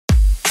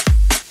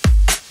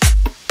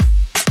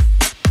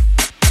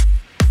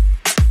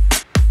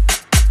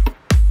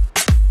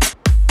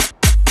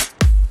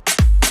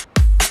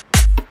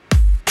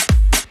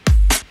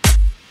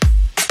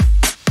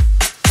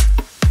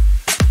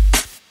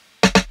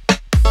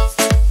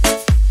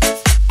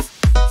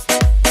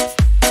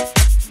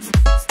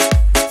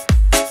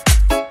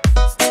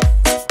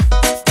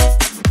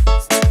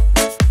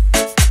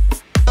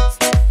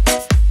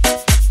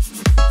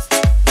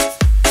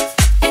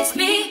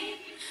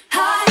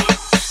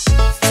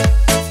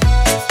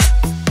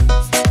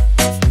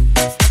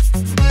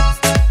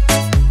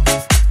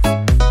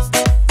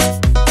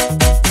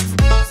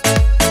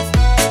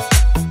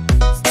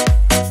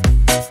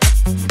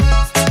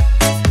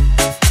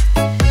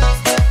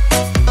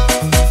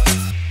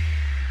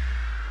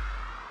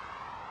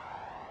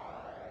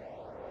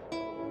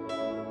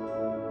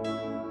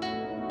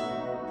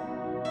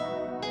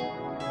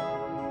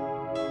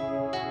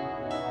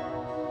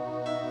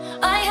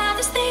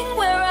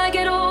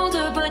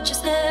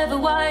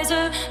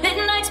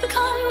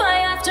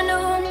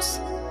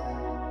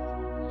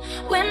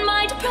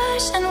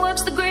brush and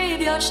works the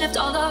graveyard shift.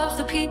 All of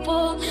the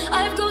people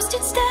I've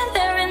ghosted stand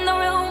there in the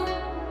room.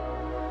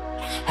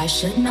 I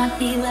should not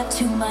be left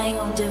to my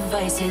own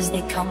devices.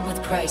 They come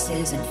with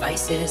prices and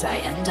vices. I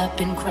end up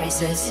in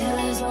crisis. Still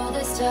as all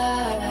this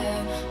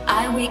time,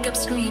 I wake up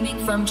screaming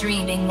from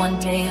dreaming. One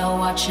day I'll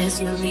watch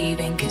as you're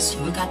leaving, 'cause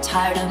you got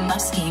tired of my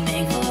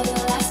scheming. For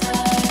the last time.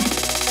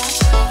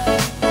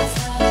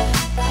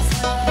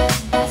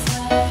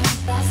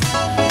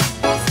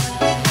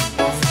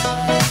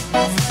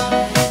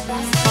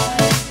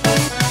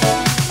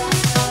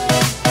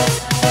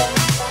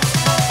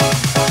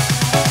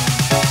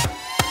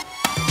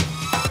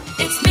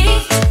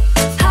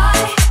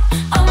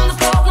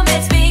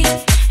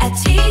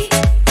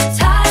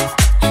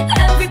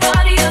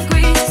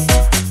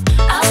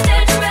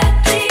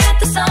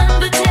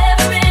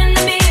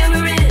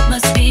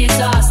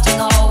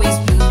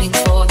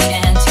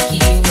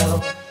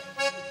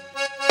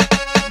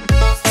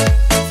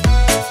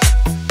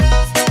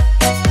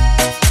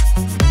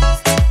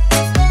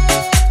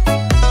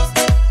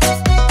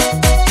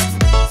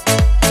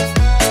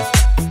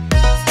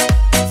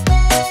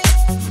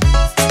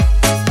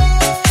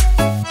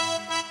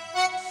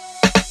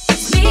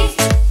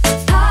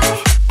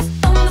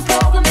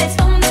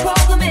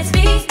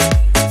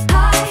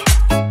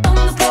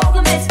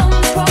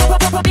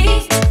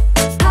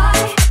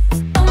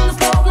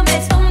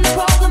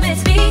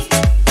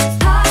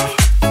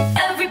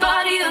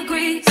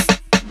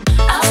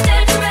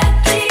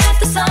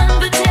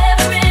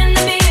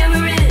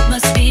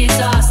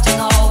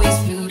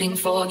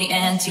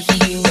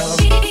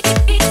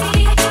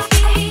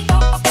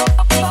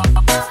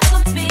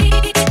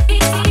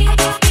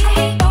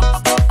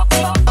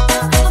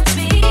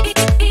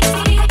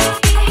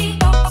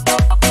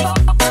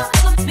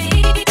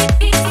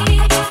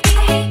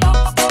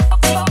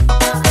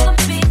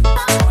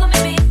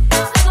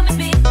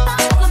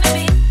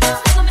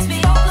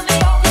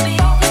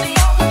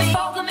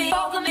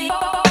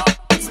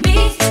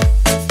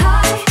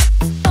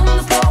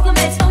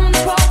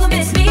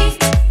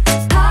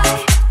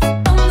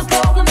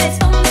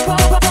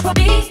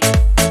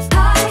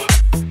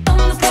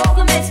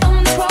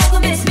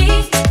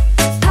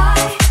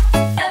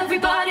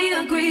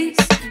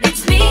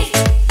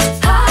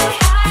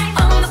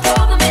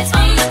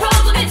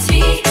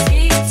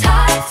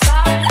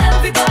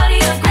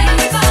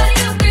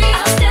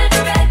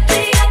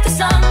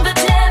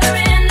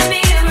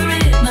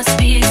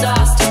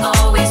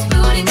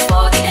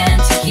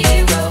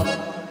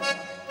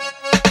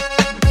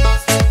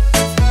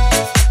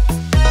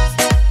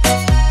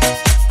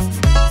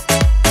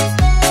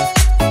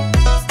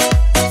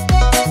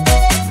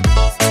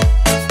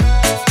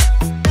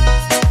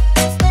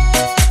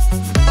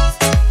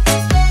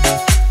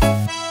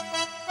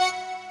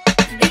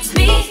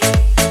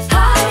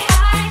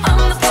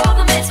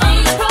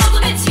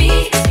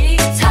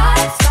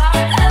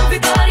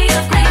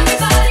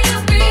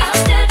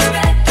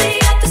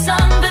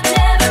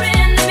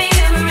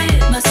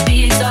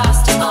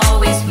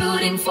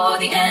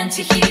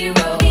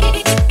 Anti-hero.